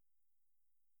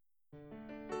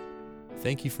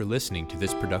Thank you for listening to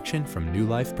this production from New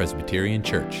Life Presbyterian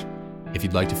Church. If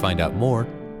you'd like to find out more,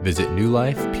 visit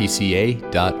newlifepca.org.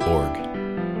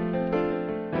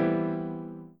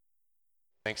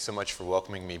 Thanks so much for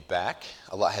welcoming me back.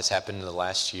 A lot has happened in the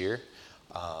last year.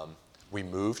 We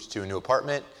moved to a new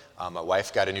apartment. My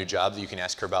wife got a new job that you can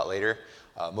ask her about later.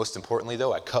 Most importantly,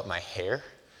 though, I cut my hair,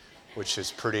 which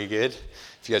is pretty good.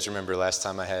 If you guys remember last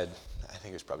time I think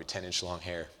it was probably 10-inch long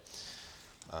hair.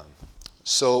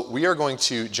 So we are going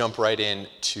to jump right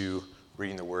into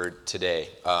reading the Word today.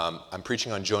 I'm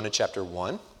preaching on Jonah chapter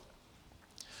 1,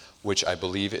 which I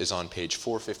believe is on page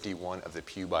 451 of the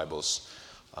Pew Bibles.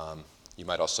 You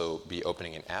might also be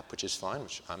opening an app, which is fine,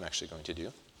 which I'm actually going to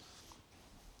do.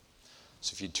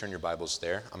 So if you'd turn your Bibles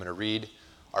there, I'm going to read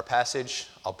our passage,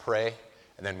 I'll pray,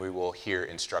 and then we will hear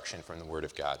instruction from the Word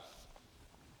of God.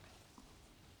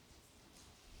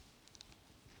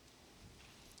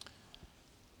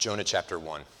 Jonah chapter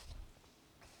 1.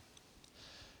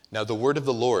 Now the word of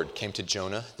the Lord came to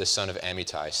Jonah, the son of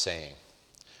Amittai, saying,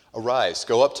 Arise,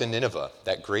 go up to Nineveh,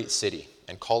 that great city,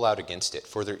 and call out against it,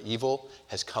 for their evil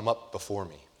has come up before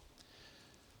me.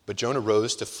 But Jonah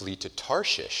rose to flee to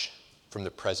Tarshish from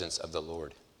the presence of the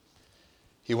Lord.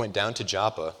 He went down to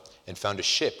Joppa and found a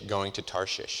ship going to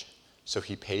Tarshish. So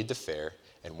he paid the fare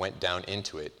and went down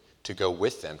into it to go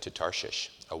with them to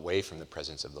Tarshish, away from the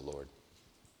presence of the Lord.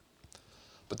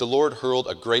 But the Lord hurled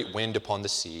a great wind upon the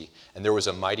sea, and there was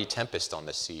a mighty tempest on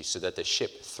the sea, so that the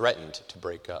ship threatened to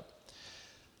break up.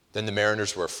 Then the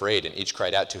mariners were afraid, and each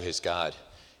cried out to his God.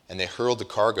 And they hurled the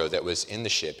cargo that was in the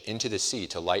ship into the sea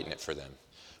to lighten it for them.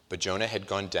 But Jonah had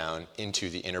gone down into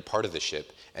the inner part of the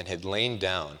ship, and had lain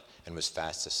down and was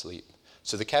fast asleep.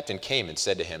 So the captain came and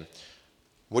said to him,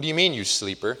 What do you mean, you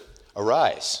sleeper?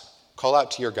 Arise, call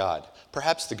out to your God.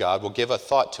 Perhaps the God will give a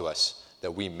thought to us,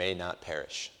 that we may not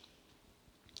perish.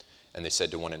 And they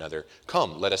said to one another,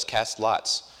 Come, let us cast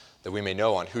lots, that we may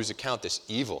know on whose account this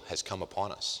evil has come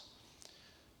upon us.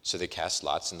 So they cast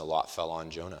lots, and the lot fell on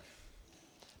Jonah.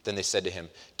 Then they said to him,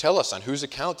 Tell us on whose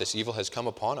account this evil has come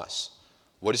upon us.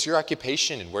 What is your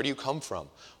occupation, and where do you come from?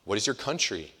 What is your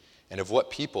country, and of what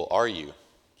people are you?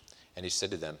 And he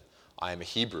said to them, I am a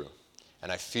Hebrew,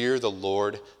 and I fear the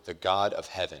Lord, the God of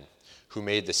heaven, who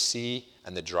made the sea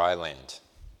and the dry land.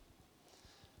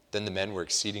 Then the men were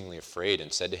exceedingly afraid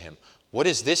and said to him, What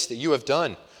is this that you have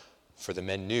done? For the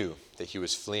men knew that he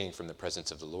was fleeing from the presence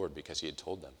of the Lord because he had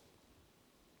told them.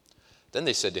 Then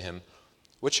they said to him,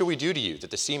 What shall we do to you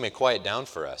that the sea may quiet down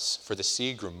for us? For the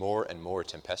sea grew more and more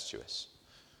tempestuous.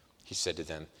 He said to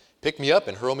them, Pick me up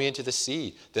and hurl me into the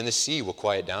sea. Then the sea will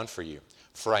quiet down for you.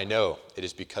 For I know it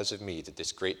is because of me that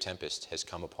this great tempest has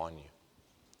come upon you.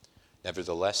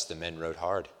 Nevertheless, the men rowed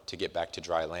hard to get back to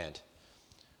dry land.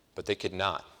 But they could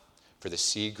not, for the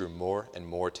sea grew more and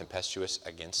more tempestuous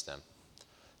against them.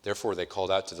 Therefore they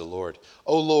called out to the Lord,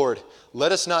 O Lord,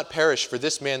 let us not perish for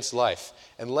this man's life,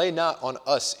 and lay not on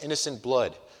us innocent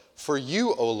blood. For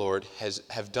you, O Lord,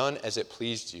 have done as it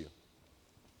pleased you.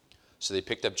 So they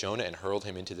picked up Jonah and hurled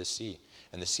him into the sea,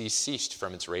 and the sea ceased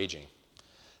from its raging.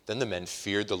 Then the men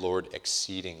feared the Lord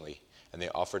exceedingly, and they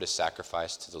offered a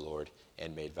sacrifice to the Lord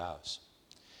and made vows.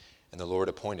 And the Lord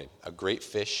appointed a great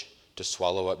fish to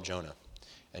swallow up Jonah.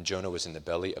 And Jonah was in the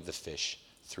belly of the fish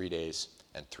 3 days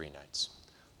and 3 nights.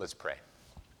 Let's pray.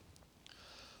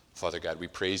 Father God, we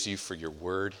praise you for your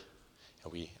word,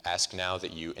 and we ask now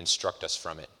that you instruct us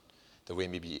from it, that we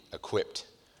may be equipped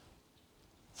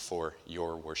for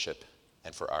your worship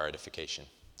and for our edification.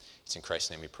 It's in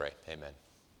Christ's name we pray. Amen.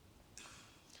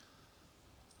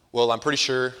 Well, I'm pretty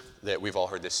sure that we've all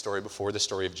heard this story before, the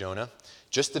story of Jonah.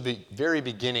 Just the very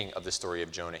beginning of the story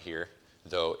of Jonah here,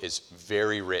 though, is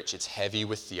very rich. It's heavy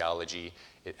with theology.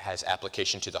 It has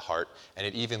application to the heart, and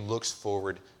it even looks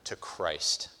forward to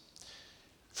Christ.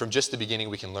 From just the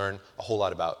beginning, we can learn a whole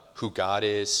lot about who God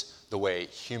is, the way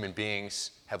human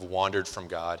beings have wandered from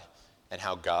God, and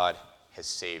how God has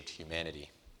saved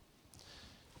humanity.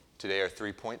 Today, our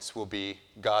 3 points will be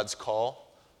God's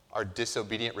call, our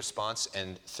disobedient response,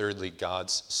 and thirdly,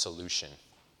 God's solution.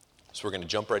 So we're going to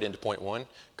jump right into point 1,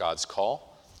 God's call.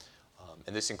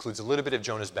 And this includes a little bit of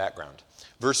Jonah's background.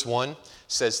 Verse 1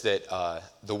 says that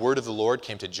the word of the Lord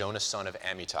came to Jonah, son of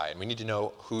Amittai. And we need to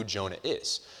know who Jonah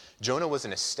is. Jonah was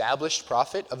an established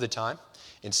prophet of the time.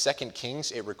 In 2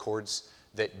 Kings, it records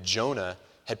that Jonah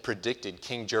had predicted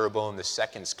King Jeroboam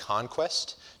II's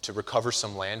conquest to recover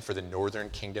some land for the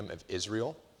northern kingdom of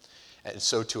Israel. And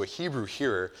so to a Hebrew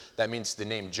hearer, that means the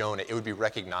name Jonah, it would be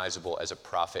recognizable as a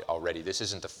prophet already. This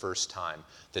isn't the first time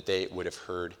that they would have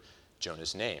heard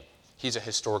Jonah's name. He's a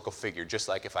historical figure, just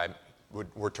like if I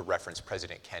were to reference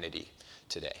President Kennedy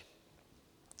today.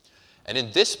 And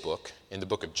in this book, in the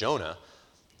book of Jonah,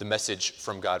 the message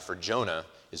from God for Jonah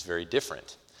is very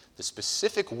different. The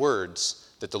specific words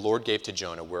that the Lord gave to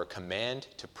Jonah were a command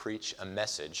to preach a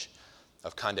message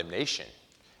of condemnation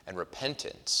and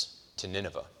repentance to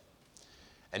Nineveh.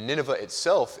 And Nineveh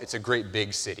itself, it's a great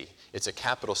big city. It's a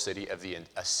capital city of the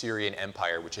Assyrian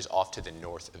Empire, which is off to the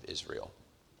north of Israel.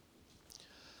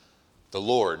 The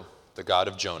Lord, the God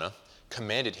of Jonah,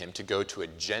 commanded him to go to a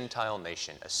Gentile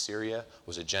nation. Assyria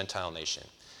was a Gentile nation.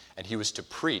 And he was to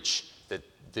preach that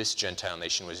this Gentile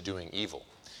nation was doing evil.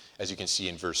 As you can see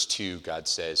in verse 2, God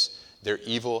says, "Their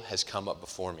evil has come up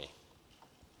before me."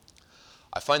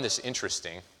 I find this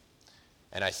interesting,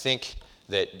 and I think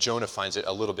that Jonah finds it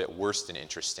a little bit worse than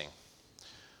interesting.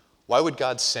 Why would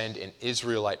God send an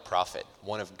Israelite prophet,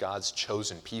 one of God's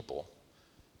chosen people,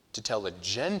 to tell a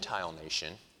Gentile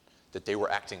nation that they were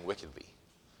acting wickedly?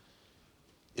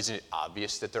 Isn't it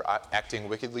obvious that they're acting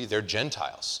wickedly? They're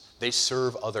Gentiles. They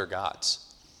serve other gods.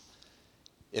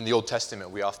 In the Old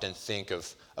Testament, we often think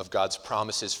of God's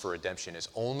promises for redemption as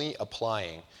only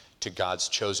applying to God's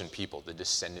chosen people, the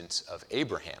descendants of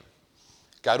Abraham.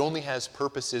 God only has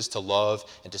purposes to love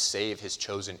and to save his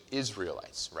chosen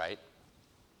Israelites, right?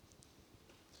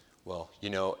 Well,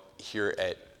 here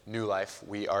at New Life,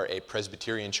 we are a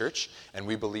Presbyterian church, and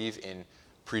we believe in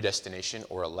predestination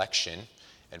or election.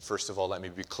 And first of all, let me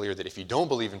be clear that if you don't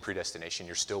believe in predestination,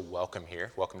 you're still welcome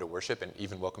here, welcome to worship, and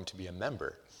even welcome to be a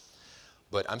member.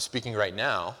 But I'm speaking right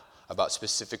now about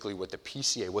specifically what the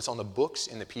PCA, what's on the books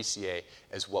in the PCA,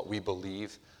 as what we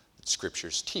believe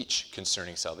Scriptures teach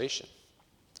concerning salvation.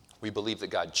 We believe that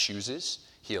God chooses,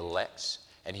 he elects,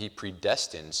 and he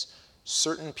predestines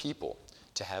certain people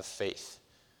to have faith.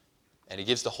 And he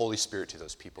gives the Holy Spirit to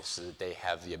those people so that they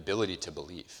have the ability to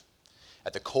believe.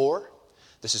 At the core,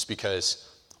 this is because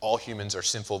all humans are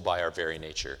sinful by our very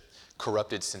nature,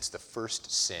 corrupted since the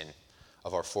first sin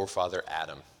of our forefather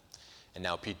Adam. And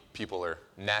now people are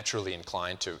naturally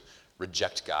inclined to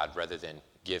reject God rather than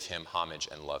give him homage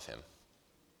and love him.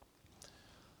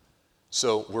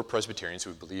 So we're Presbyterians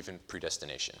who believe in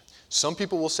predestination. Some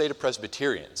people will say to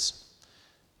Presbyterians,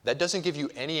 that doesn't give you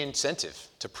any incentive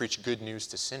to preach good news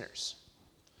to sinners,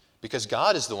 because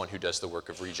God is the one who does the work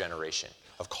of regeneration,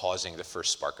 of causing the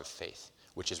first spark of faith,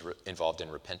 which is involved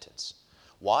in repentance.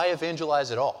 Why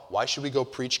evangelize at all? Why should we go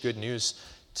preach good news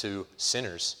to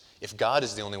sinners if God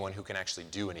is the only one who can actually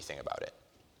do anything about it?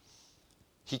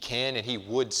 He can and he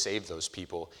would save those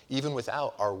people even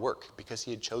without our work, because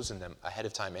he had chosen them ahead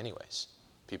of time anyways.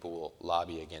 People will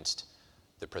lobby against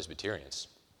the Presbyterians.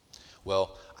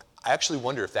 Well, I actually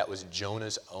wonder if that was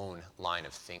Jonah's own line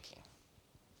of thinking.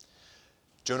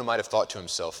 Jonah might have thought to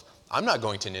himself, I'm not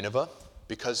going to Nineveh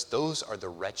because those are the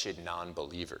wretched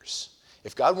non-believers.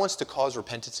 If God wants to cause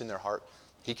repentance in their heart,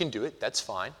 he can do it, that's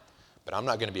fine, but I'm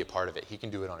not going to be a part of it. He can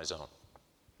do it on his own.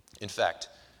 In fact,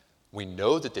 we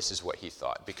know that this is what he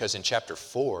thought, because in chapter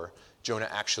 4, Jonah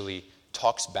actually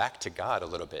talks back to God a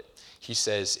little bit. He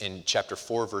says in chapter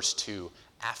 4, verse 2,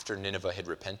 after Nineveh had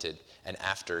repented and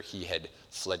after he had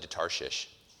fled to Tarshish,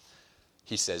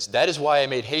 he says, "That is why I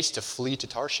made haste to flee to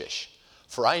Tarshish,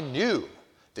 for I knew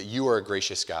that you are a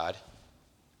gracious God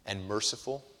and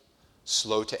merciful,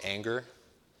 slow to anger,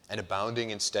 and abounding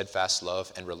in steadfast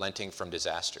love and relenting from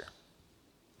disaster."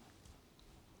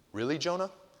 Really,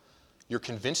 Jonah? You're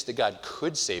convinced that God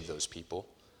could save those people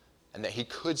and that he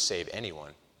could save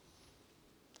anyone.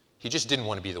 He just didn't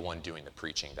want to be the one doing the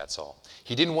preaching, that's all.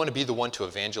 He didn't want to be the one to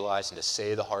evangelize and to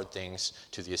say the hard things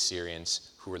to the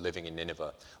Assyrians who were living in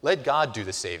Nineveh. Let God do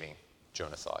the saving,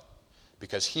 Jonah thought,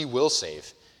 because he will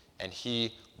save, and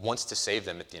he wants to save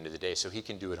them at the end of the day, so he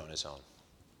can do it on his own.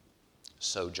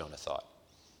 So Jonah thought.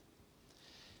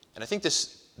 And I think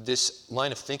this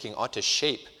line of thinking ought to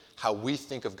shape how we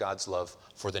think of God's love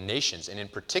for the nations, and in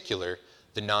particular,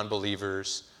 the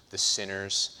non-believers, the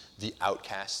sinners, the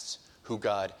outcasts, who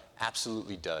God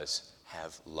absolutely does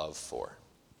have love for.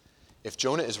 If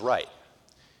Jonah is right,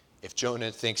 if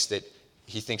Jonah thinks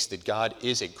that God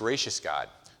is a gracious God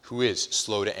who is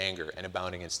slow to anger and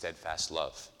abounding in steadfast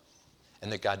love,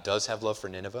 and that God does have love for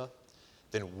Nineveh,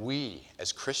 then we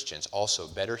as Christians also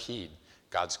better heed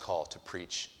God's call to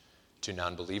preach to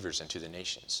non-believers and to the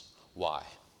nations. Why?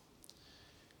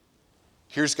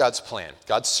 Here's God's plan.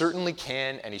 God certainly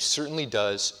can and he certainly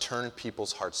does turn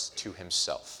people's hearts to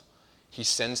himself. He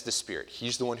sends the Spirit.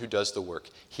 He's the one who does the work.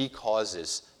 He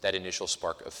causes that initial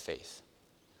spark of faith.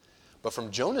 But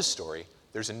from Jonah's story,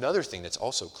 there's another thing that's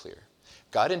also clear.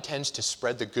 God intends to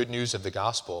spread the good news of the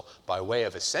gospel by way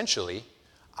of essentially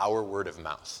our word of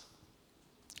mouth.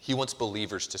 He wants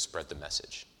believers to spread the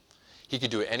message. He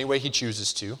could do it any way he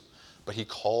chooses to, but he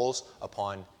calls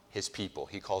upon his people.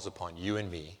 He calls upon you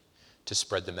and me to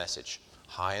spread the message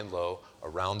high and low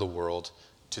around the world,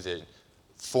 to the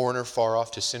foreigner far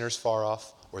off, to sinners far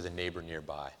off, or the neighbor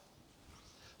nearby.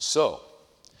 So,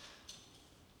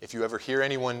 if you ever hear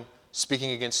anyone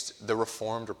speaking against the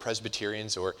Reformed or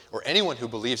Presbyterians or anyone who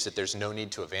believes that there's no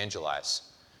need to evangelize,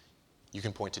 you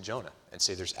can point to Jonah and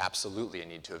say there's absolutely a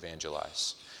need to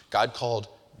evangelize. God called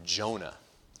Jonah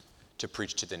to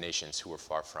preach to the nations who were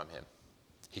far from him.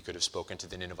 He could have spoken to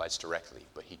the Ninevites directly,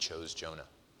 but he chose Jonah.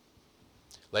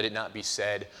 Let it not be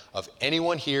said of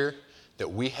anyone here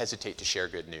that we hesitate to share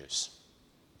good news,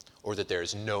 or that there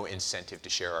is no incentive to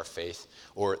share our faith,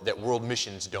 or that world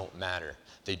missions don't matter.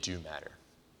 They do matter.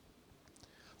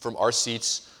 From our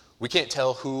seats, we can't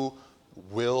tell who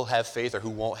will have faith or who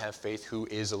won't have faith, who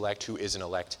is elect, who isn't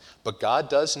elect. But God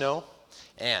does know,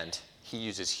 and he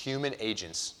uses human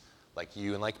agents like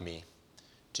you and like me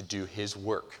to do his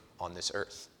work on this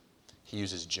earth. He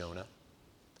uses Jonah,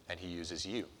 and he uses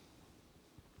you.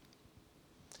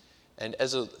 And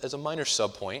as a minor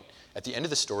subpoint, at the end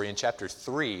of the story in chapter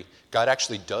 3, God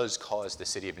actually does cause the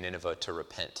city of Nineveh to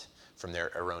repent from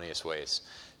their erroneous ways.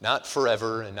 Not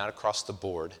forever and not across the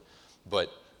board,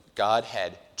 but God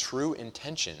had true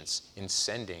intentions in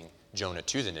sending Jonah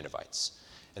to the Ninevites.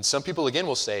 And some people again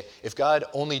will say, if God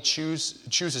only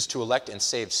chooses to elect and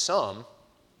save some,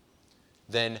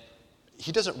 then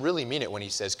he doesn't really mean it when he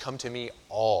says, come to me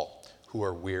all who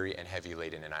are weary and heavy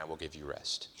laden, and I will give you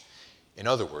rest. In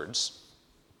other words,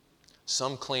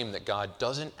 some claim that God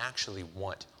doesn't actually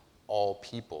want all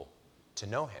people to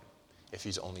know him if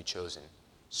he's only chosen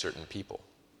certain people.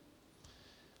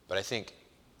 But I think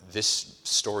this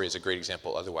story is a great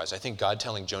example otherwise. I think God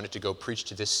telling Jonah to go preach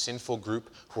to this sinful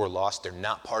group who are lost, they're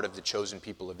not part of the chosen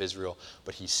people of Israel,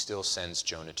 but he still sends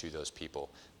Jonah to those people.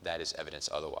 That is evidence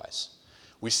otherwise.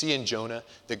 We see in Jonah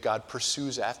that God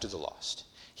pursues after the lost.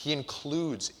 He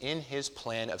includes in his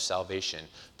plan of salvation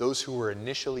those who were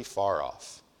initially far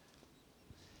off.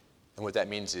 And what that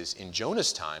means is, in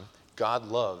Jonah's time, God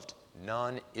loved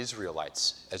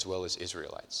non-Israelites as well as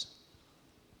Israelites.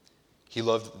 He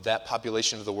loved that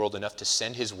population of the world enough to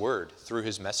send his word through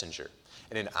his messenger.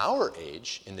 And in our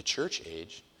age, in the church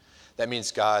age, that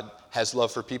means God has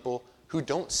love for people who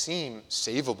don't seem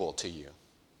savable to you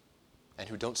and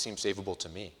who don't seem savable to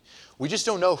me. We just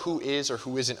don't know who is or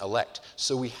who isn't elect,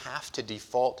 so we have to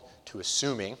default to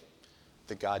assuming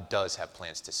that God does have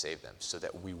plans to save them so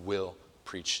that we will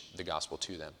preach the gospel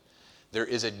to them. There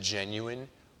is a genuine,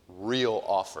 real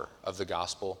offer of the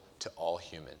gospel to all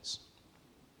humans.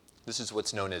 This is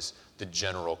what's known as the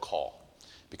general call,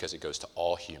 because it goes to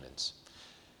all humans.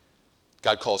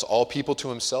 God calls all people to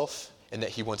himself, and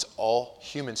that he wants all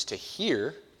humans to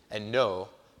hear and know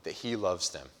that he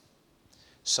loves them.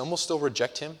 Some will still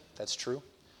reject him, that's true,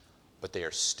 but they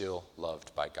are still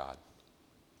loved by God.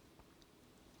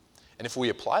 And if we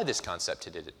apply this concept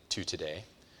to today,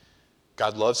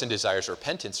 God loves and desires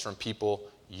repentance from people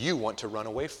you want to run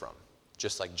away from,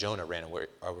 just like Jonah ran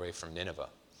away from Nineveh.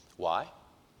 Why?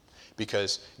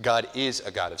 Because God is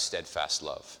a God of steadfast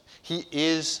love. He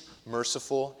is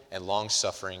merciful and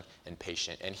long-suffering and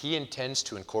patient, and he intends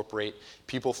to incorporate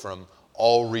people from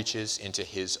all reaches into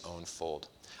his own fold.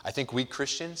 I think we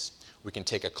Christians, we can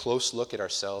take a close look at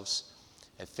ourselves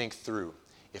and think through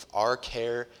if our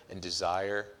care and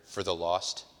desire for the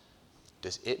lost,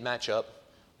 does it match up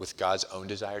with God's own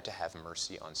desire to have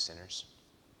mercy on sinners?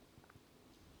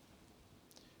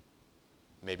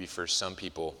 Maybe for some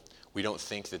people, we don't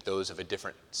think that those of a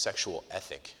different sexual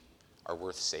ethic are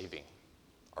worth saving,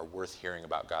 are worth hearing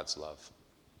about God's love.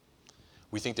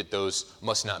 We think that those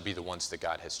must not be the ones that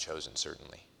God has chosen,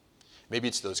 certainly. Maybe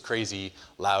it's those crazy,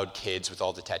 loud kids with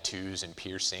all the tattoos and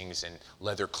piercings and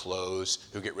leather clothes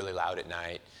who get really loud at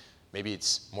night. Maybe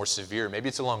it's more severe. Maybe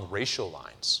it's along racial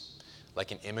lines,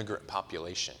 like an immigrant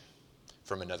population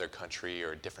from another country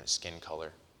or a different skin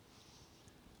color.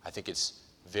 I think it's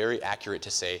very accurate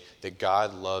to say that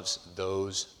God loves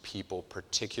those people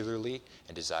particularly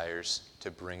and desires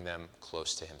to bring them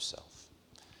close to himself.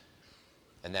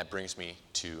 And that brings me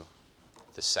to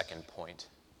the second point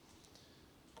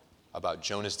about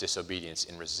Jonah's disobedience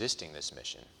in resisting this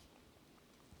mission.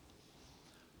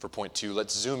 For point 2,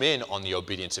 let's zoom in on the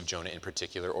obedience of Jonah in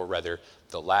particular, or rather,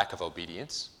 the lack of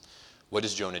obedience. What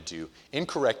does Jonah do?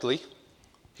 Incorrectly,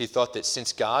 he thought that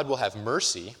since God will have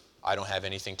mercy, I don't have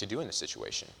anything to do in this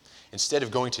situation. Instead of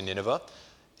going to Nineveh,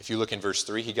 if you look in verse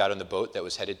 3, he got on the boat that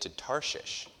was headed to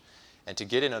Tarshish. And to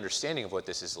get an understanding of what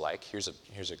this is like, here's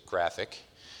a graphic.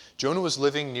 Jonah was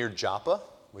living near Joppa,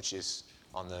 which is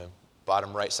on the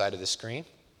bottom right side of the screen.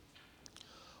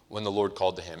 when the Lord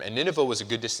called to him. And Nineveh was a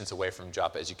good distance away from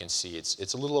Joppa, as you can see.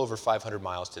 It's a little over 500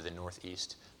 miles to the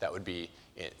northeast. That would be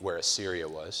where Assyria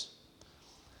was.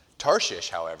 Tarshish,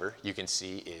 however, you can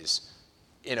see is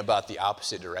in about the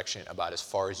opposite direction, about as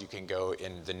far as you can go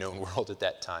in the known world at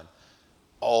that time,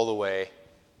 all the way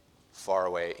far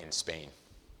away in Spain.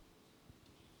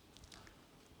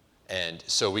 And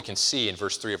so we can see in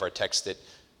verse 3 of our text that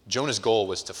Jonah's goal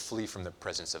was to flee from the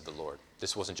presence of the Lord.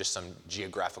 This wasn't just some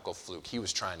geographical fluke. He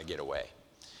was trying to get away.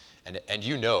 And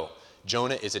you know,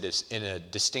 Jonah is in a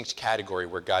distinct category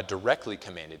where God directly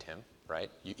commanded him, right?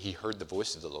 He heard the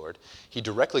voice of the Lord. He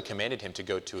directly commanded him to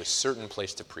go to a certain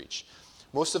place to preach.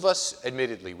 Most of us,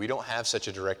 admittedly, we don't have such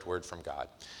a direct word from God.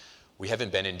 We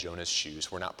haven't been in Jonah's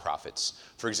shoes. We're not prophets.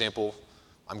 For example,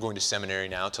 I'm going to seminary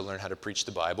now to learn how to preach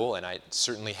the Bible, and I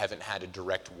certainly haven't had a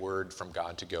direct word from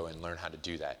God to go and learn how to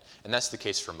do that. And that's the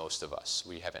case for most of us.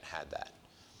 We haven't had that.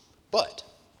 But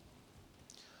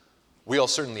we all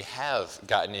certainly have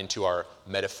gotten into our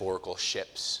metaphorical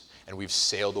ships, and we've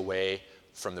sailed away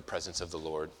from the presence of the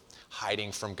Lord,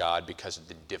 hiding from God because of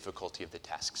the difficulty of the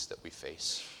tasks that we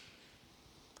face.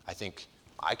 I think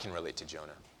I can relate to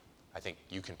Jonah. I think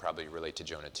you can probably relate to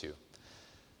Jonah too.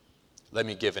 Let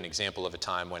me give an example of a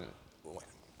time when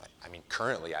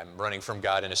currently I'm running from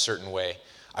God in a certain way.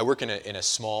 I work in a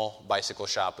small bicycle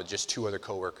shop with just 2 other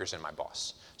coworkers and my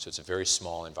boss. So it's a very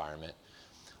small environment.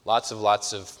 Lots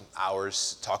of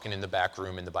hours talking in the back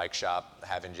room in the bike shop,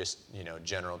 having just,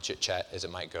 general chit chat as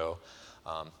it might go.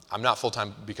 I'm not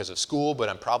full-time because of school, but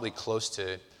I'm probably close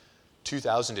to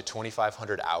 2,000 to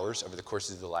 2,500 hours over the course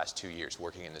of the last 2 years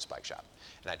working in this bike shop.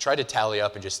 And I tried to tally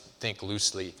up and just think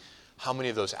loosely how many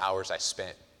of those hours I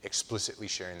spent explicitly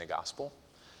sharing the gospel.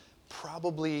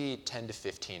 Probably 10 to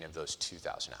 15 of those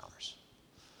 2,000 hours.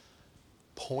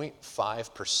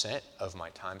 0.5% of my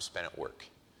time spent at work.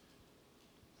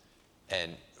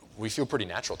 And we feel pretty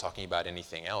natural talking about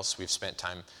anything else. We've spent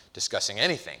time discussing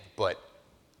anything, but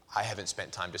I haven't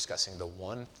spent time discussing the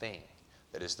one thing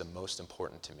that is the most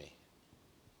important to me.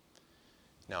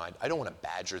 Now, I don't want to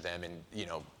badger them and,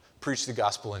 preach the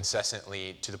gospel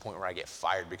incessantly to the point where I get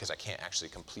fired because I can't actually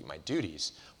complete my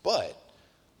duties. But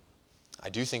I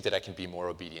do think that I can be more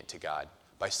obedient to God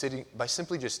by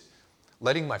simply just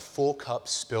letting my full cup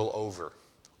spill over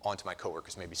onto my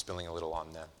coworkers, maybe spilling a little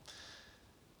on them.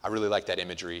 I really like that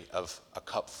imagery of a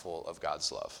cup full of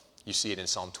God's love. You see it in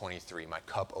Psalm 23, my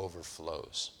cup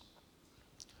overflows.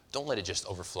 Don't let it just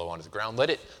overflow onto the ground. Let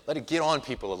it get on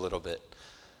people a little bit.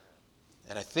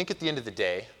 And I think at the end of the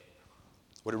day,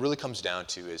 what it really comes down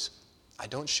to is I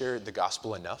don't share the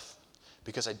gospel enough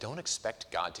because I don't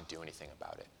expect God to do anything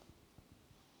about it.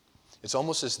 It's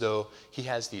almost as though he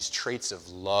has these traits of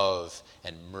love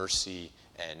and mercy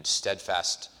and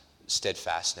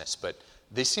steadfastness, but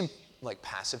they seem like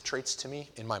passive traits to me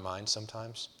in my mind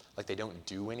sometimes, like they don't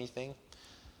do anything.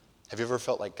 Have you ever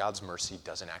felt like God's mercy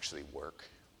doesn't actually work?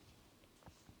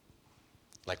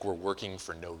 Like we're working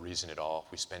for no reason at all.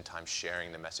 We spend time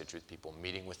sharing the message with people,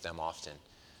 meeting with them often,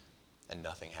 and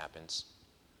nothing happens.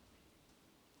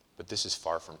 But this is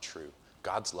far from true.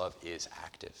 God's love is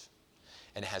active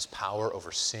and has power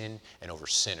over sin and over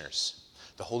sinners.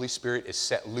 The Holy Spirit is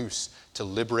set loose to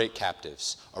liberate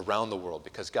captives around the world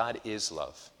because God is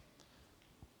love.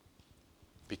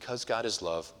 Because God is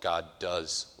love, God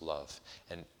does love.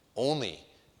 And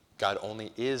God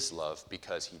only is love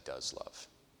because he does love.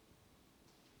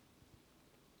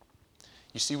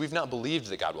 You see, we've not believed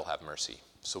that God will have mercy,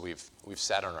 so we've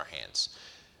sat on our hands.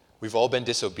 We've all been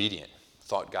disobedient,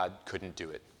 thought God couldn't do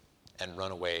it, and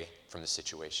run away from the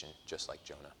situation, just like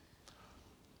Jonah.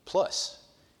 Plus,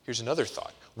 here's another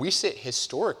thought. We sit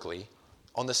historically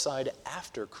on the side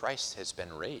after Christ has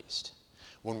been raised.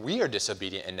 When we are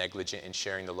disobedient and negligent in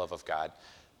sharing the love of God,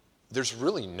 there's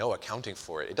really no accounting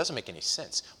for it. It doesn't make any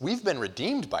sense. We've been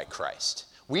redeemed by Christ.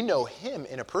 We know him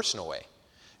in a personal way.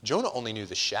 Jonah only knew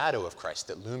the shadow of Christ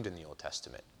that loomed in the Old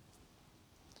Testament.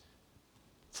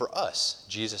 For us,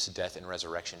 Jesus' death and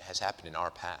resurrection has happened in our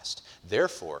past.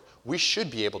 Therefore, we should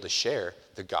be able to share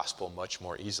the gospel much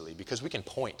more easily because we can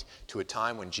point to a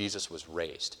time when Jesus was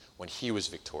raised, when he was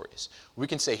victorious. We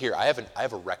can say, here, I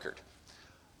have a record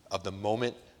of the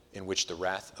moment in which the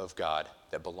wrath of God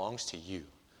that belongs to you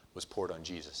was poured on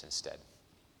Jesus instead.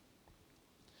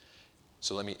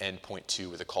 So let me end point 2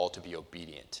 with a call to be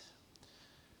obedient.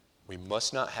 We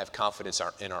must not have confidence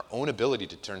in our own ability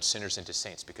to turn sinners into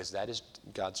saints because that is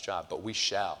God's job, but we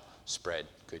shall spread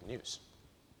good news.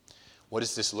 What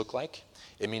does this look like?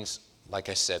 It means, like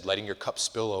I said, letting your cup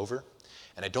spill over.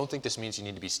 And I don't think this means you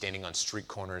need to be standing on street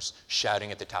corners shouting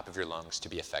at the top of your lungs to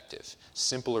be effective.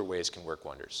 Simpler ways can work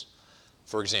wonders.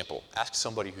 For example, ask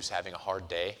somebody who's having a hard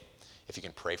day if you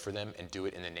can pray for them and do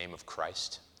it in the name of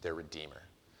Christ, their Redeemer.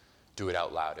 Do it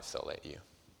out loud if they'll let you.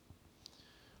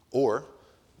 Or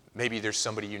maybe there's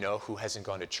somebody you know who hasn't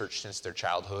gone to church since their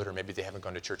childhood, or maybe they haven't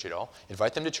gone to church at all.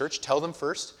 Invite them to church. Tell them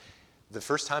first. The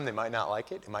first time they might not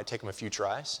like it. It might take them a few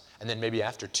tries. And then maybe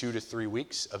after 2 to 3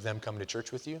 weeks of them coming to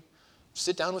church with you,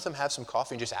 sit down with them, have some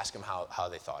coffee, and just ask them how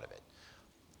they thought of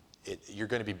it. You're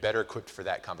going to be better equipped for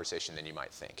that conversation than you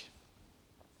might think.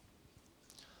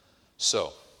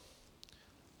 So,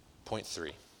 point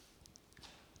 3.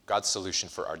 God's solution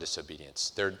for our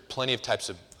disobedience. There are plenty of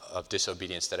types of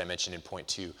disobedience that I mentioned in point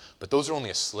 2, but those are only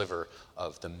a sliver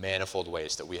of the manifold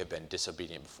ways that we have been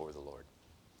disobedient before the Lord.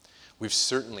 We've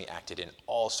certainly acted in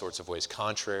all sorts of ways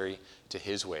contrary to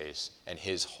his ways and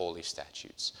his holy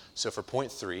statutes. So for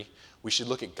point 3, we should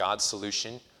look at God's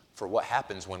solution for what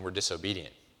happens when we're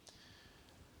disobedient.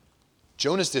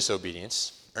 Jonah's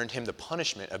disobedience earned him the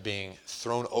punishment of being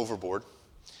thrown overboard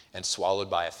and swallowed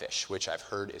by a fish, which I've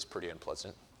heard is pretty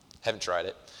unpleasant. Haven't tried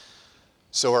it.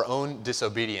 So our own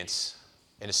disobedience,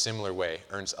 in a similar way,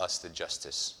 earns us the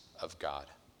justice of God.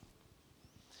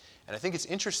 And I think it's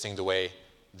interesting the way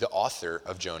the author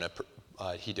of Jonah,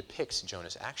 he depicts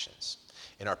Jonah's actions.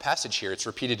 In our passage here, it's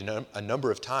repeated a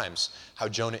number of times how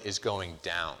Jonah is going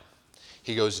down.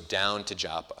 He goes down to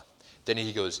Joppa. Then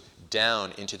he goes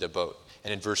down into the boat.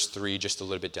 And in verse 3, just a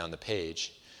little bit down the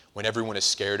page, when everyone is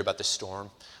scared about the storm,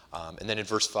 and then in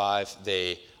verse 5,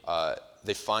 they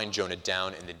find Jonah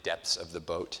down in the depths of the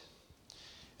boat.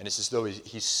 And it's as though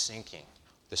he's sinking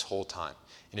this whole time.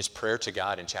 In his prayer to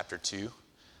God in chapter 2,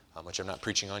 which I'm not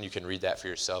preaching on, you can read that for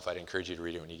yourself. I'd encourage you to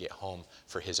read it when you get home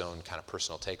for his own kind of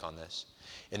personal take on this.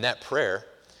 In that prayer,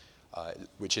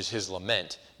 which is his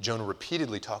lament, Jonah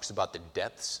repeatedly talks about the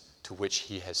depths to which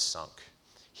he has sunk.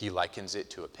 He likens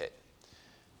it to a pit.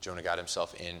 Jonah got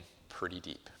himself in pretty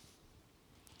deep.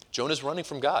 Jonah's running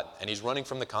from God, and he's running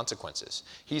from the consequences.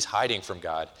 He's hiding from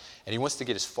God, and he wants to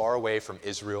get as far away from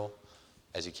Israel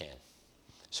as he can.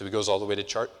 So he goes all the way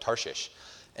to Tarshish.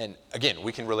 And again,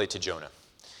 we can relate to Jonah.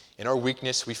 In our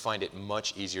weakness, we find it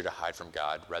much easier to hide from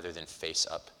God rather than face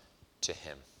up to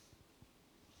him.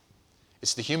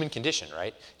 It's the human condition,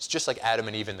 right? It's just like Adam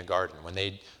and Eve in the garden. When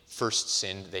they first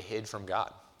sinned, they hid from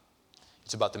God.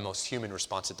 It's about the most human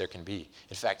response that there can be.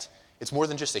 In fact, it's more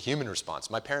than just a human response.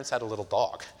 My parents had a little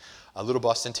dog, a little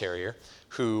Boston Terrier,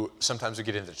 who sometimes would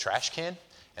get into the trash can,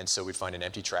 and so we'd find an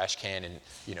empty trash can and,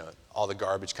 all the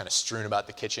garbage kind of strewn about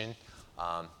the kitchen,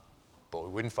 but we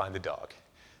wouldn't find the dog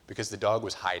because the dog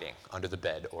was hiding under the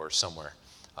bed or somewhere,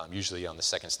 usually on the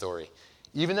second story.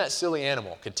 Even that silly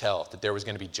animal could tell that there was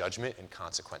going to be judgment and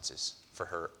consequences for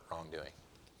her wrongdoing.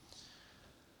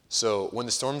 So when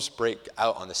the storms break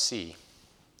out on the sea,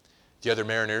 the other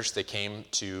mariners, they came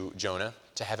to Jonah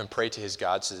to have him pray to his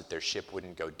God so that their ship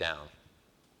wouldn't go down.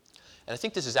 And I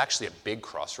think this is actually a big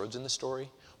crossroads in the story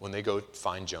when they go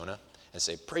find Jonah and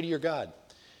say, pray to your God.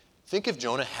 Think if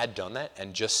Jonah had done that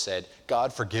and just said,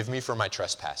 God, forgive me for my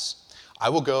trespass. I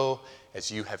will go as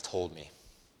you have told me.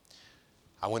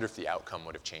 I wonder if the outcome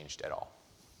would have changed at all.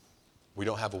 We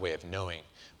don't have a way of knowing,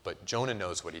 but Jonah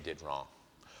knows what he did wrong.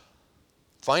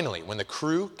 Finally, when the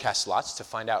crew casts lots to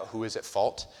find out who is at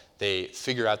fault, they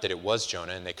figure out that it was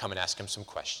Jonah, and they come and ask him some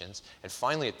questions. And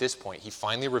finally, at this point, he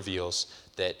finally reveals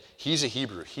that he's a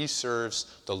Hebrew. He serves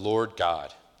the Lord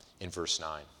God in verse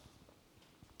 9.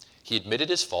 He admitted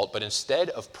his fault, but instead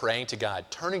of praying to God,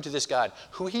 turning to this God,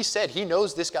 who he said he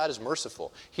knows this God is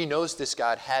merciful, he knows this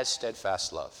God has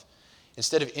steadfast love.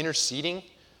 Instead of interceding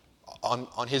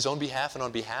on his own behalf and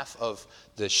on behalf of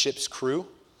the ship's crew,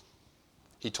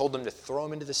 he told them to throw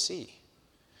him into the sea.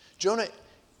 Jonah,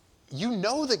 you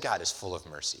know that God is full of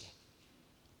mercy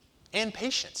and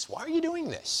patience. Why are you doing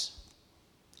this?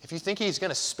 If you think he's going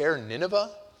to spare Nineveh,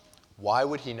 why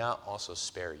would he not also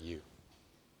spare you?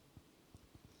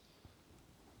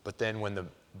 But then when the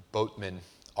boatmen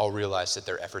all realize that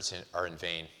their efforts are in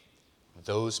vain,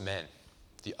 those men,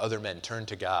 the other men, turn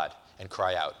to God and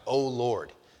cry out, O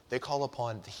Lord. They call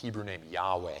upon the Hebrew name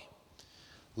Yahweh.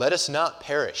 Let us not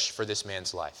perish for this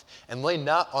man's life, and lay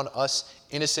not on us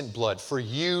innocent blood, for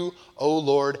you, O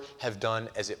Lord, have done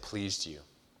as it pleased you.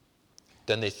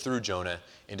 Then they threw Jonah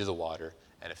into the water,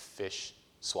 and a fish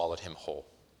swallowed him whole.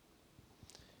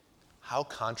 How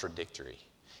contradictory.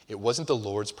 It wasn't the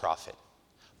Lord's prophet,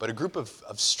 but a group of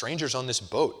strangers on this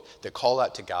boat that call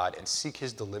out to God and seek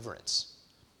his deliverance.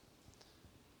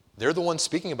 They're the ones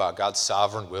speaking about God's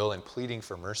sovereign will and pleading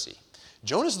for mercy.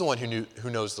 Jonah's the one who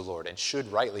knows the Lord and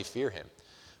should rightly fear him.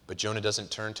 But Jonah doesn't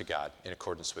turn to God in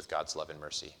accordance with God's love and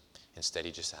mercy. Instead,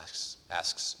 he just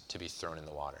asks to be thrown in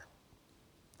the water.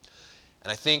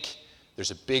 And I think there's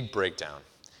a big breakdown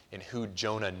in who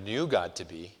Jonah knew God to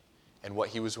be and what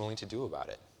he was willing to do about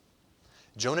it.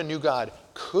 Jonah knew God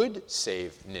could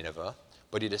save Nineveh,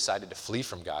 but he decided to flee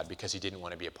from God because he didn't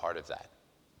want to be a part of that.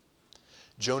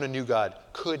 Jonah knew God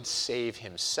could save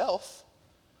himself,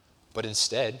 but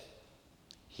instead,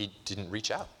 he didn't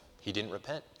reach out. He didn't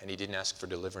repent, and he didn't ask for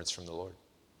deliverance from the Lord.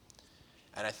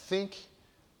 And I think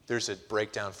there's a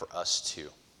breakdown for us too.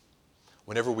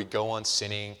 Whenever we go on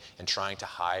sinning and trying to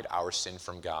hide our sin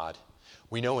from God,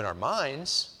 we know in our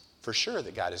minds for sure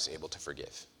that God is able to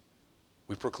forgive.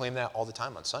 We proclaim that all the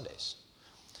time on Sundays.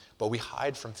 But we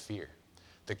hide from fear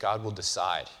that God will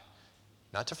decide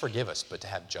not to forgive us, but to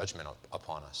have judgment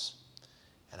upon us.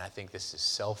 And I think this is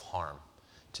self-harm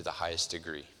to the highest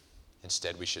degree.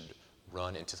 Instead, we should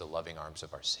run into the loving arms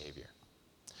of our Savior.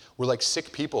 We're like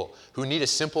sick people who need a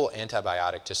simple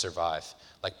antibiotic to survive,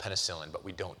 like penicillin, but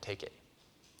we don't take it.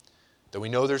 Though we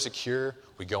know there's a cure,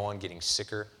 we go on getting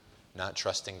sicker, not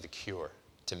trusting the cure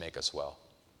to make us well.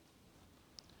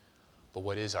 But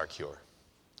what is our cure?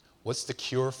 What's the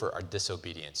cure for our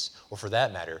disobedience? Or for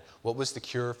that matter, what was the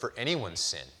cure for anyone's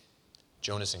sin,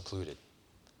 Jonah's included?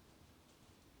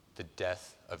 The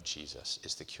death of Jesus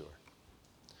is the cure.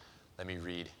 Let me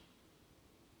read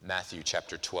Matthew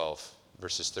chapter 12,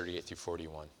 verses 38 through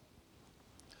 41.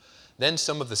 Then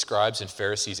some of the scribes and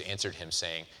Pharisees answered him,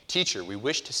 saying, "Teacher, we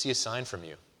wish to see a sign from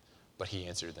you." But he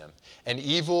answered them, "An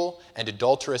evil and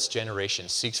adulterous generation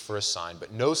seeks for a sign,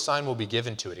 but no sign will be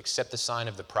given to it except the sign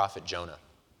of the prophet Jonah.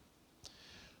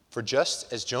 For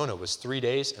just as Jonah was 3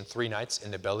 days and 3 nights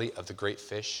in the belly of the great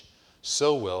fish,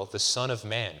 so will the Son of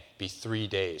Man be 3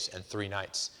 days and 3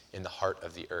 nights in the heart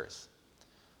of the earth.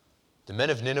 The men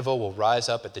of Nineveh will rise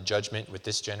up at the judgment with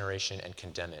this generation and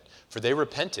condemn it, for they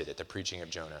repented at the preaching of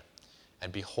Jonah.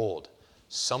 And behold,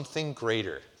 something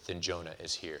greater than Jonah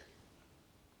is here."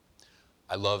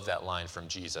 I love that line from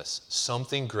Jesus.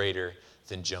 Something greater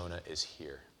than Jonah is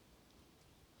here.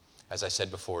 As I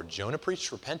said before, Jonah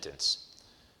preached repentance,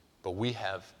 but we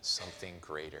have something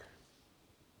greater.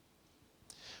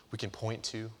 We can point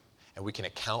to and we can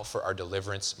account for our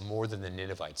deliverance more than the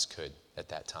Ninevites could at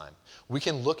that time. We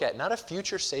can look at not a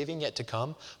future saving yet to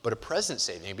come, but a present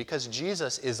saving, because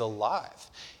Jesus is alive.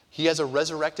 He has a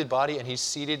resurrected body, and he's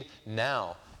seated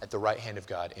now at the right hand of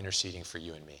God, interceding for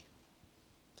you and me.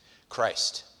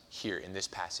 Christ, here in this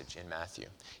passage in Matthew,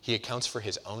 he accounts for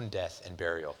his own death and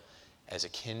burial as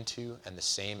akin to and the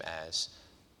same as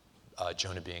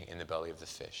Jonah being in the belly of the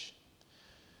fish.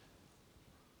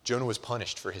 Jonah was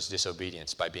punished for his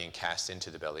disobedience by being cast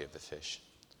into the belly of the fish.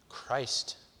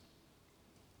 Christ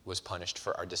was punished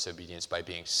for our disobedience by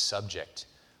being subject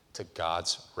to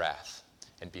God's wrath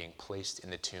and being placed in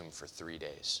the tomb for 3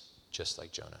 days, just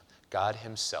like Jonah. God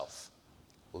himself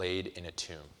laid in a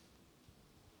tomb.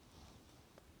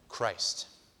 Christ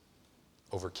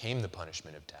overcame the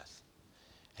punishment of death,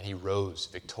 and he rose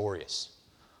victorious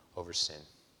over sin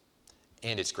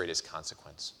and its greatest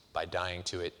consequence by dying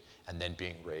to it and then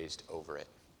being raised over it.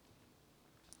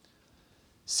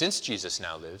 Since Jesus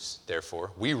now lives,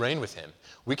 therefore, we reign with him.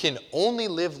 We can only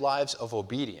live lives of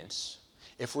obedience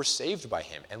if we're saved by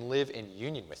him and live in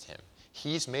union with him.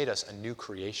 He's made us a new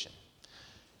creation.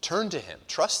 Turn to him,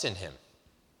 trust in him,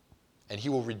 and he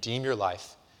will redeem your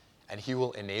life, and he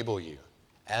will enable you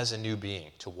as a new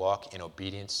being to walk in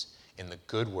obedience in the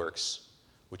good works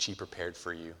which he prepared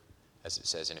for you, as it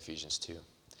says in Ephesians 2.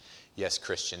 Yes,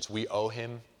 Christians, we owe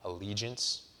him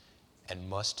allegiance and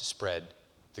must spread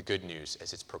the good news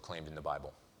as it's proclaimed in the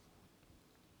Bible.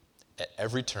 At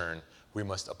every turn, we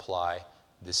must apply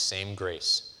this same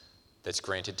grace that's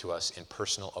granted to us in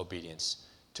personal obedience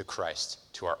to Christ,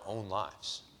 to our own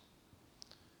lives.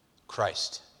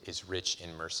 Christ is rich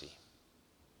in mercy.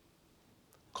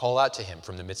 Call out to him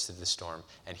from the midst of the storm,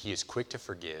 and he is quick to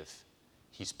forgive,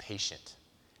 he's patient,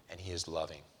 and he is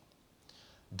loving.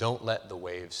 Don't let the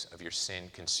waves of your sin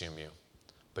consume you,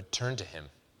 but turn to him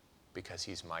because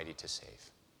he's mighty to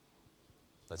save.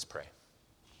 Let's pray.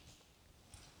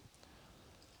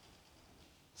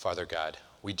 Father God,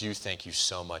 we do thank you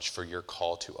so much for your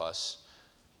call to us,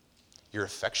 your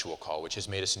effectual call, which has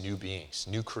made us new beings,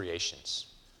 new creations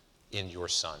in your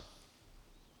Son.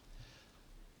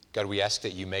 God, we ask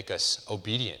that you make us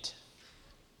obedient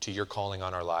to your calling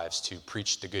on our lives to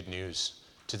preach the good news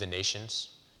to the nations,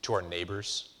 to our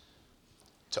neighbors,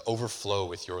 to overflow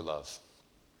with your love.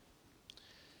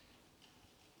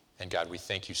 And God, we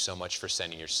thank you so much for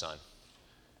sending your Son,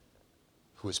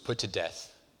 who was put to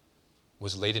death,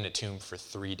 was laid in a tomb for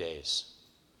 3 days,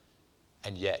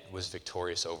 and yet was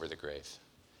victorious over the grave,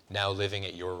 now living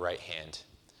at your right hand.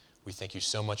 We thank you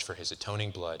so much for his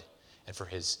atoning blood and for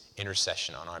his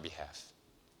intercession on our behalf.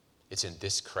 It's in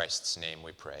this Christ's name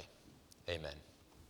we pray. Amen.